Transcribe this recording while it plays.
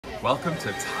Welcome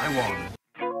to Taiwan.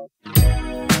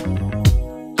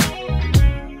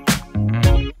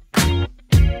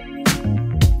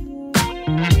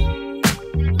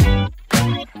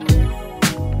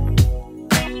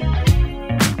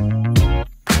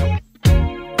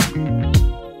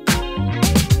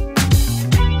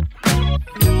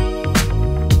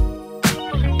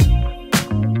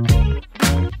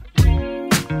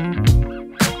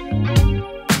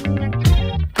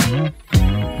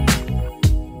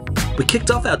 We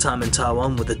kicked off our time in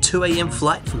Taiwan with a 2 AM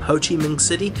flight from Ho Chi Minh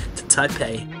City to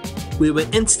Taipei. We were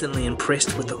instantly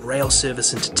impressed with the rail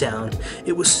service into town.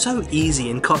 It was so easy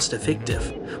and cost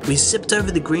effective. We zipped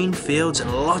over the green fields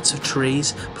and lots of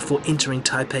trees before entering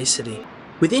Taipei City.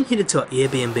 We then headed to our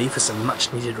Airbnb for some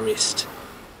much needed rest.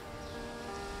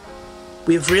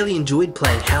 We have really enjoyed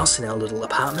playing house in our little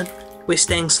apartment. We're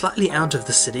staying slightly out of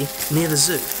the city, near the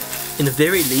zoo, in a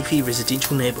very leafy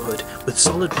residential neighbourhood with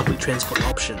solid public transport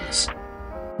options.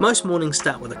 Most mornings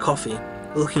start with a coffee,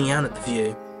 looking out at the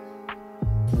view.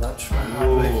 That's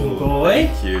right, boy.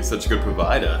 Thank you, such a good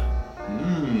provider.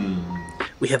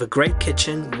 We have a great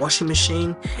kitchen, washing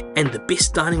machine, and the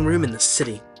best dining room in the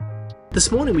city. This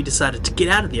morning we decided to get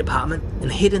out of the apartment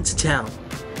and head into town.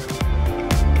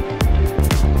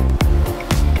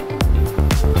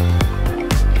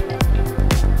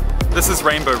 This is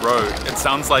Rainbow Road. It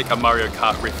sounds like a Mario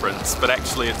Kart reference, but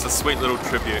actually it's a sweet little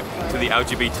tribute to the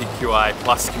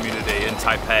LGBTQI+ community in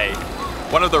Taipei.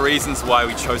 One of the reasons why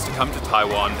we chose to come to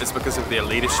Taiwan is because of their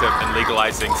leadership in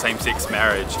legalizing same-sex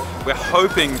marriage. We're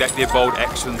hoping that their bold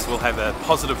actions will have a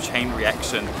positive chain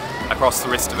reaction across the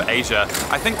rest of Asia.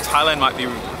 I think Thailand might be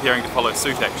preparing to follow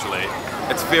suit actually.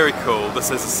 It's very cool. This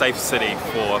is a safe city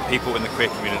for people in the queer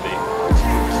community.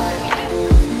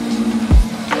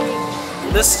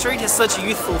 This street has such a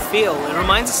youthful feel. It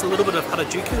reminds us a little bit of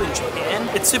Harajuku in Japan.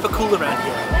 It's super cool around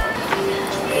here.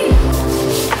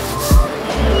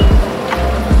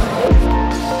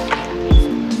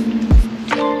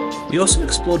 We also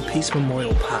explored Peace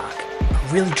Memorial Park,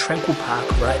 a really tranquil park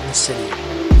right in the city.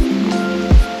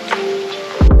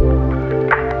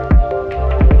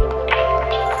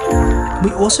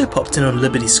 We also popped in on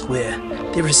Liberty Square.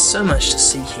 There is so much to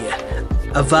see here.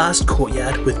 A vast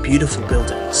courtyard with beautiful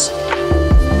buildings.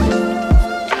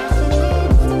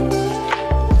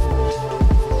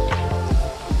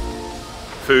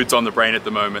 Food's on the brain at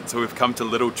the moment, so we've come to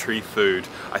Little Tree Food.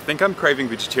 I think I'm craving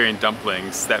vegetarian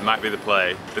dumplings. That might be the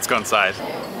play. Let's go inside.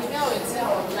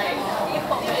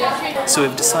 So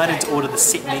we've decided to order the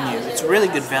set menu. It's really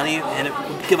good value and it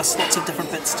will give us lots of different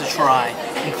bits to try,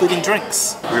 including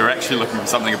drinks. We were actually looking for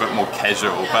something a bit more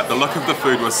casual, but the look of the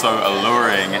food was so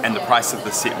alluring and the price of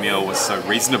the set meal was so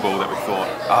reasonable that we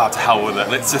thought, to hell with it,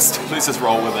 let's just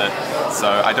roll with it. So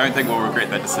I don't think we'll regret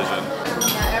that decision.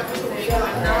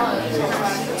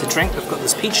 To drink, we've got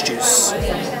this peach juice.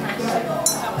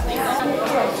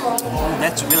 Oh,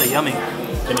 that's really yummy.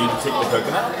 Can you detect the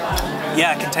coconut?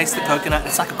 Yeah, I can taste the coconut.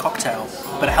 It's like a cocktail,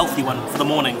 but a healthy one for the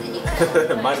morning.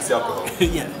 Minus the alcohol.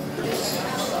 Yeah.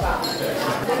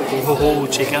 Oh,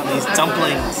 check out these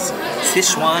dumplings.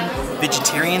 Sichuan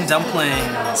vegetarian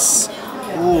dumplings.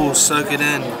 Oh, soak it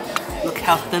in. Look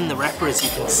how thin the wrapper is. You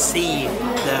can see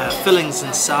the fillings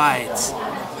inside.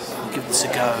 We'll give this a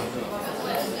go.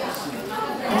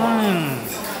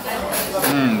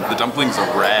 The dumplings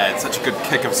are rad. Such a good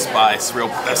kick of spice, real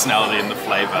personality in the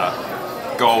flavour.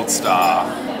 Gold star.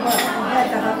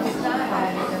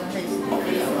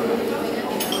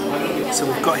 So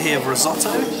we've got here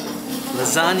risotto,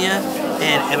 lasagna,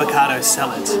 and avocado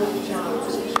salad.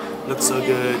 Looks so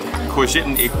good. Courgette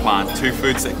and eggplant, two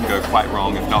foods that can go quite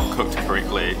wrong if not cooked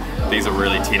correctly. These are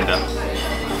really tender.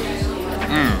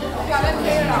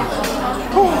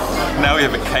 Now we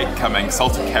have a cake coming,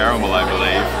 salted caramel I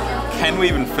believe. Can we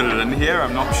even fit it in here?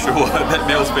 I'm not sure. That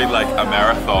meal's been like a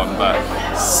marathon, but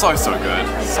so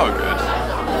good, so good.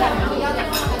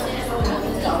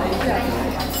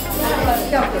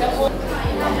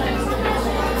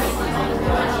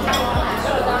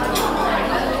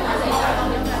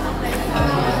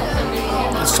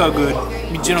 It's so good.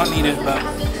 We do not need it, but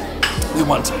we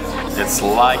want it. It's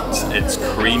light, it's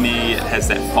creamy, it has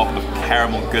that pop of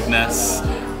caramel goodness.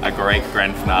 A great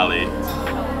grand finale.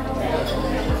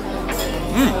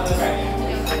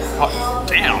 Hot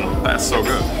damn, that's so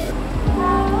good.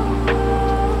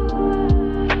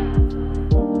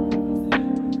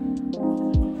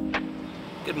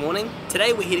 Good morning.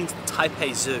 Today we're heading to the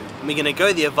Taipei Zoo and we're going to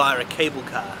go there via a cable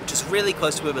car, which is really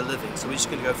close to where we're living. So we're just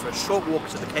going to go for a short walk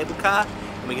to the cable car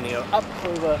and we're going to go up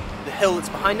over the hill that's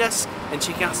behind us and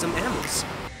check out some animals.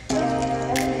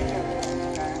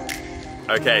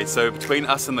 Okay, so between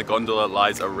us and the gondola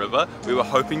lies a river. We were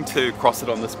hoping to cross it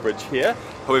on this bridge here.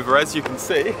 However, as you can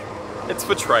see, it's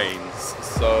for trains.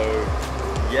 So,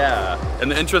 yeah. In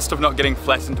the interest of not getting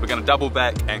flattened, we're gonna double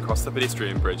back and cross the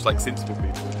pedestrian bridge like sensible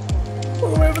people.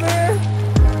 Oh, over there!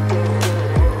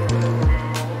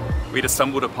 We just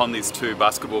stumbled upon these two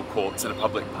basketball courts in a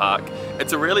public park.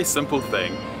 It's a really simple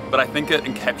thing, but I think it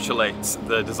encapsulates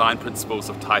the design principles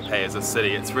of Taipei as a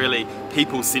city. It's really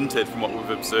people-centered from what we've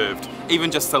observed. Even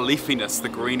just the leafiness, the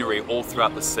greenery all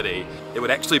throughout the city. It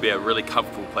would actually be a really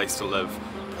comfortable place to live,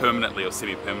 permanently or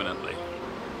semi-permanently.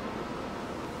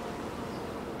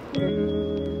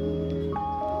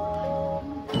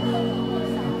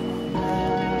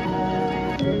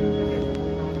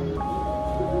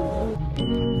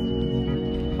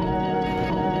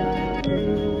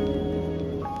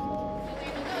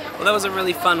 Well, that was a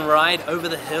really fun ride over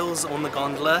the hills on the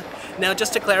gondola. Now,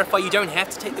 just to clarify, you don't have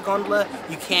to take the gondola.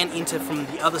 You can enter from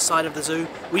the other side of the zoo.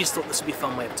 We just thought this would be a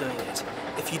fun way of doing it.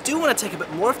 If you do want to take a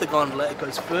bit more of the gondola, it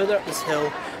goes further up this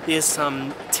hill. There's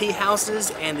some tea houses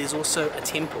and there's also a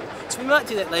temple. So we might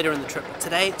do that later in the trip, but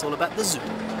today it's all about the zoo.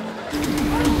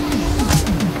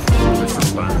 This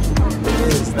is fun.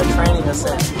 It is, they're training us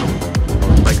in.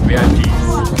 Like VIPs.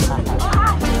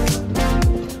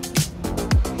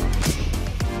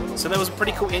 So there was a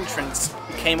pretty cool entrance.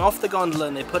 We came off the gondola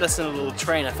and they put us in a little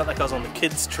train. I felt like I was on the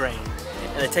kids' train.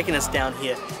 And they're taking us down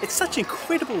here. It's such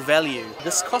incredible value.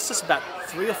 This cost us about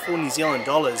 3 or 4 New Zealand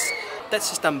dollars. That's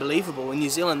just unbelievable. In New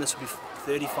Zealand this would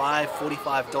be $35,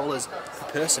 $45 per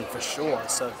person for sure.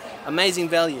 So amazing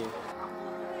value.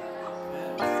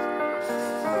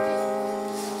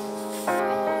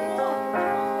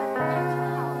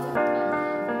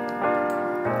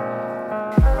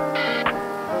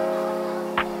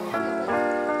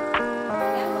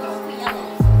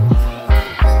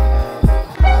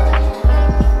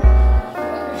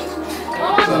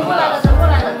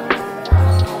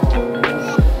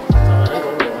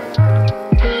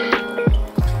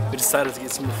 Decided to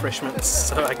get some refreshments,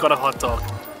 so I got a hot dog.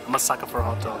 I'm a sucker for a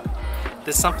hot dog.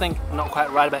 There's something not quite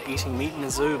right about eating meat in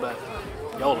a zoo, but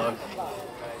YOLO.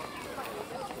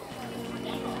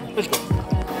 Let's go.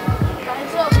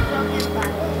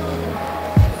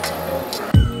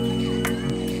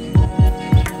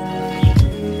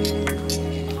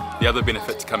 The other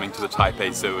benefit to coming to the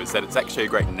Taipei Zoo is that it's actually a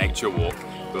great nature walk.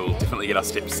 We'll definitely get our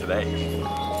steps today.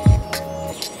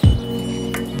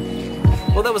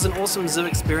 Well, that was an awesome zoo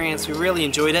experience. We really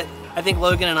enjoyed it. I think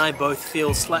Logan and I both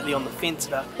feel slightly on the fence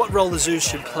about what role the zoo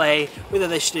should play, whether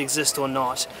they should exist or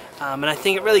not. And I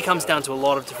think it really comes down to a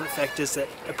lot of different factors that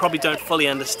I probably don't fully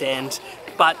understand,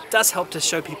 but does help to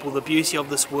show people the beauty of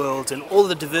this world and all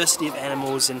the diversity of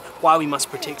animals and why we must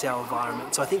protect our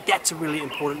environment. So I think that's a really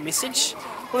important message.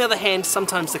 On the other hand,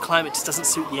 sometimes the climate just doesn't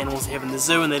suit the animals they have in the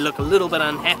zoo and they look a little bit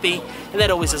unhappy, and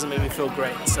that always doesn't make me feel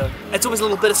great. So it's always a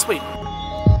little bittersweet.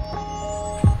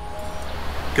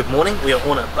 Good morning, we are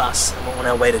on a bus and we're on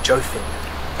our way to Jofeng.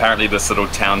 Apparently this little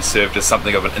town served as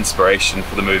something of an inspiration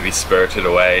for the movie Spirited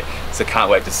Away, so can't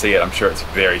wait to see it. I'm sure it's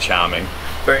very charming.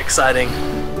 Very exciting.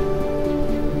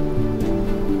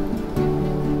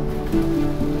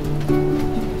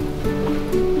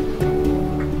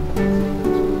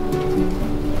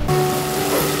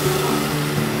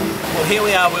 Well, here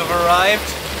we are, we've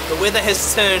arrived. The weather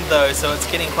has turned though, so it's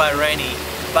getting quite rainy,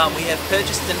 but we have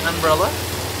purchased an umbrella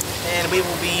and we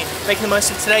will be making the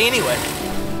most of today anyway.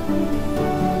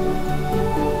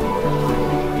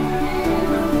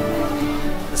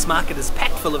 This market is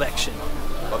packed full of action.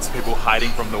 Lots of people hiding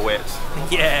from the wet.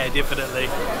 Yeah, definitely.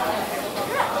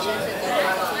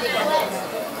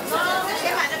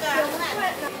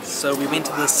 So we went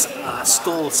to this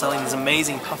stall selling these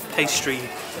amazing puff pastry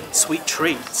sweet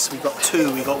treats. We got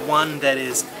two. We got one that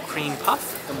is cream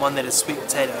puff and one that is sweet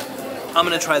potato. I'm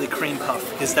going to try the cream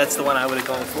puff because that's the one I would have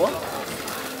gone for.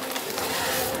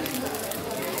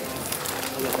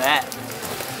 Look at that.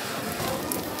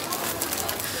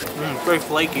 Very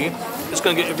flaky. It's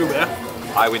going to get everywhere.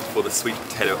 I went for the sweet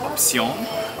potato option.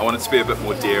 I wanted to be a bit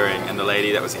more daring, and the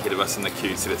lady that was ahead of us in the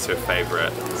queue said it's her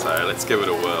favourite. So let's give it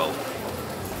a whirl.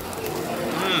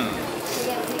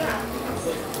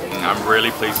 I'm really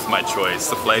pleased with my choice.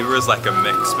 The flavour is like a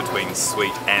mix between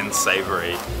sweet and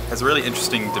savoury. It has a really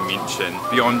interesting dimension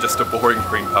beyond just a boring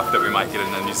cream puff that we might get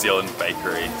in a New Zealand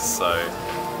bakery. So,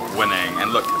 winning.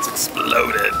 And look, it's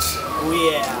exploded. Oh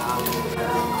yeah.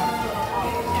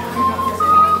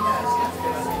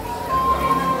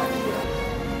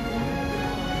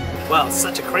 Well, it's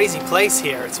such a crazy place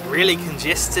here. It's really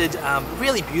congested,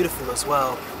 really beautiful as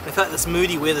well. In fact, this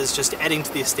moody weather is just adding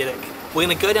to the aesthetic. We're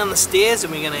going to go down the stairs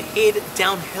and we're going to head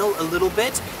downhill a little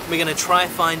bit. And we're going to try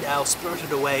and find our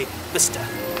spirited away vista.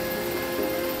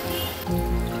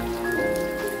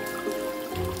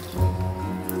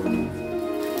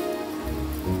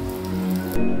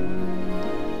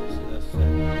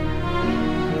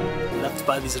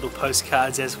 Buy these little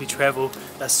postcards as we travel.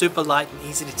 They're super light and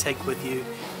easy to take with you.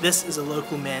 This is a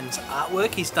local man's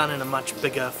artwork. He's done in a much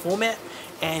bigger format,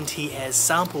 and he has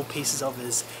sampled pieces of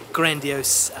his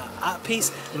grandiose art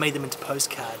piece and made them into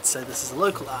postcards. So this is a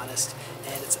local artist,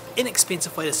 and it's an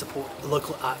inexpensive way to support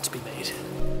local art to be made.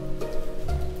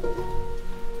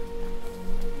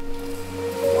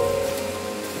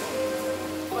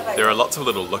 There are lots of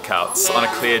little lookouts. On a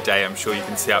clear day, I'm sure you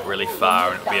can see out really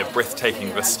far and it'll be a breathtaking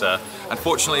vista.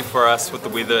 Unfortunately for us, with the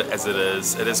weather as it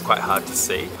is quite hard to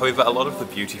see. However, a lot of the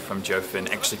beauty from Jiufen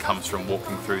actually comes from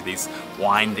walking through these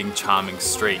winding, charming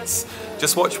streets.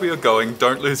 Just watch where you're going,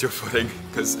 don't lose your footing,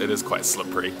 because it is quite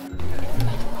slippery.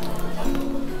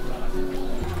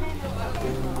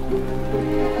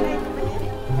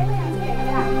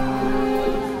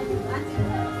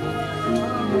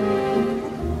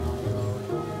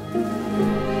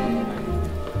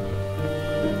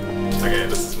 Okay,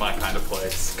 this is my kind of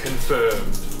place.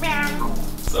 Confirmed. Meow.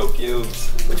 So cute.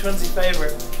 Which one's your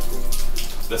favourite?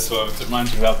 This one. It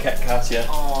reminds me of our cat Katia.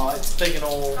 Oh, it's big and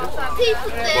all.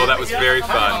 Well, that was very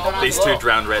fun. These two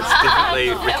drowned rats, definitely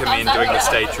recommend doing this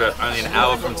day trip. Only an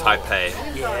hour from Taipei.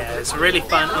 Yeah, it's really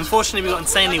fun. Unfortunately, we got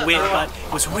insanely wet, but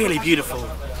it was really beautiful.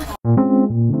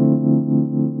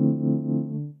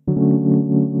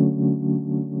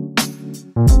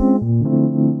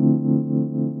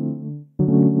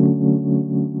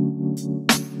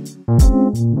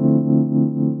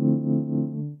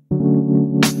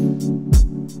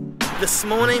 This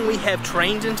morning we have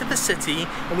trained into the city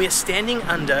and we are standing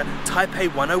under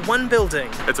Taipei 101 building.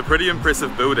 It's a pretty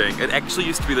impressive building. It actually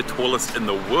used to be the tallest in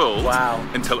the world. Wow.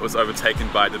 Until it was overtaken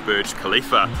by the Burj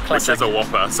Khalifa, Classic. Which is a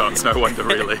whopper, so it's no wonder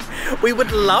really. We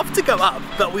would love to go up,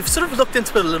 but we've sort of looked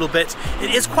into it a little bit.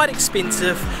 It is quite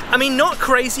expensive. I mean, not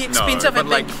crazy expensive. No, but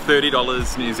like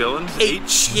 $30 New Zealand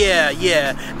each? Yeah.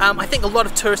 I think a lot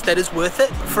of tourists, that is worth it.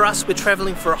 For us, we're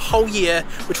traveling for a whole year.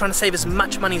 We're trying to save as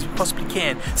much money as we possibly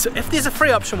can. So if there's a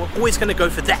free option, we're always going to go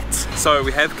for that. So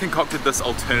we have concocted this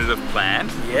alternative plan.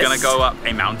 Yes. We're going to go up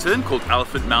a mountain called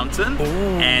Elephant Mountain.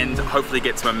 Ooh. And hopefully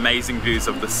get some amazing views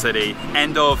of the city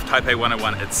and of Taipei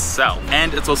 101 itself.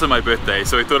 And it's also my birthday,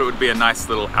 so we thought it would be a nice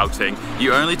little outing.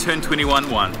 You only turn 21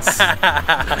 once.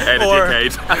 And or a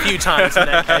decade. A few times in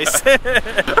that case.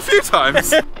 A few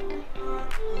times.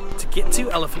 To get to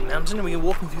Elephant Mountain, we are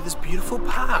walking through this beautiful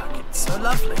park. It's so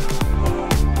lovely.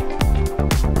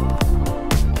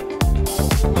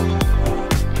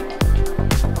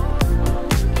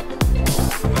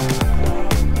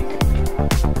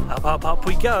 Up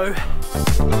we go.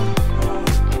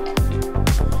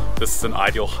 This is an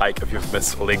ideal hike if you've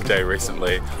missed leg day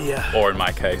recently. Yeah. Or in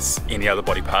my case, any other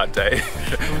body part day.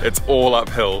 It's all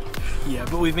uphill. Yeah,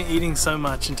 but we've been eating so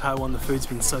much in Taiwan, the food's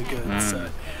been so good, so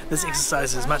this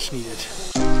exercise is much needed.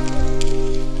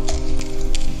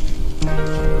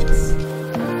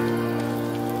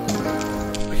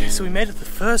 Okay, so we made it to the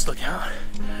first lookout.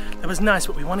 That was nice,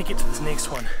 but we want to get to this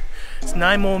next one. It's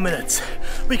 9 more minutes.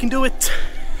 We can do it.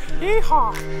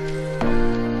 Yeehaw!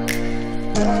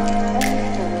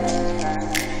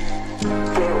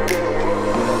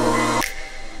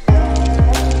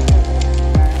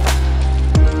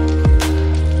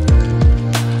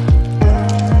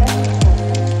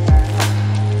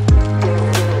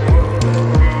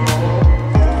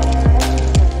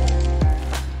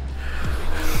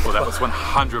 That was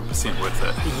 100% worth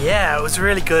it. Yeah, it was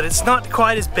really good. It's not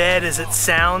quite as bad as it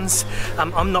sounds.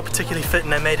 I'm not particularly fit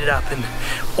and I made it up, and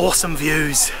awesome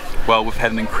views. Well, we've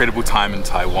had an incredible time in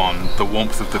Taiwan. The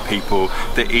warmth of the people,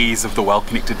 the ease of the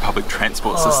well-connected public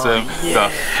transport system, yeah.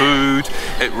 the food.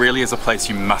 It really is a place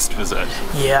you must visit.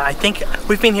 Yeah, I think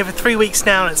we've been here for 3 weeks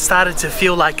now and it started to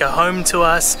feel like a home to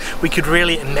us. We could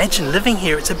really imagine living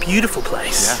here. It's a beautiful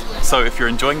place. Yeah. So if you're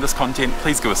enjoying this content,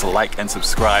 please give us a like and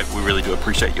subscribe. We really do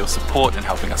appreciate your support and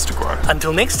helping us to grow.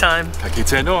 Until next time. Ka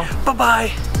kite no.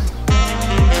 Bye-bye.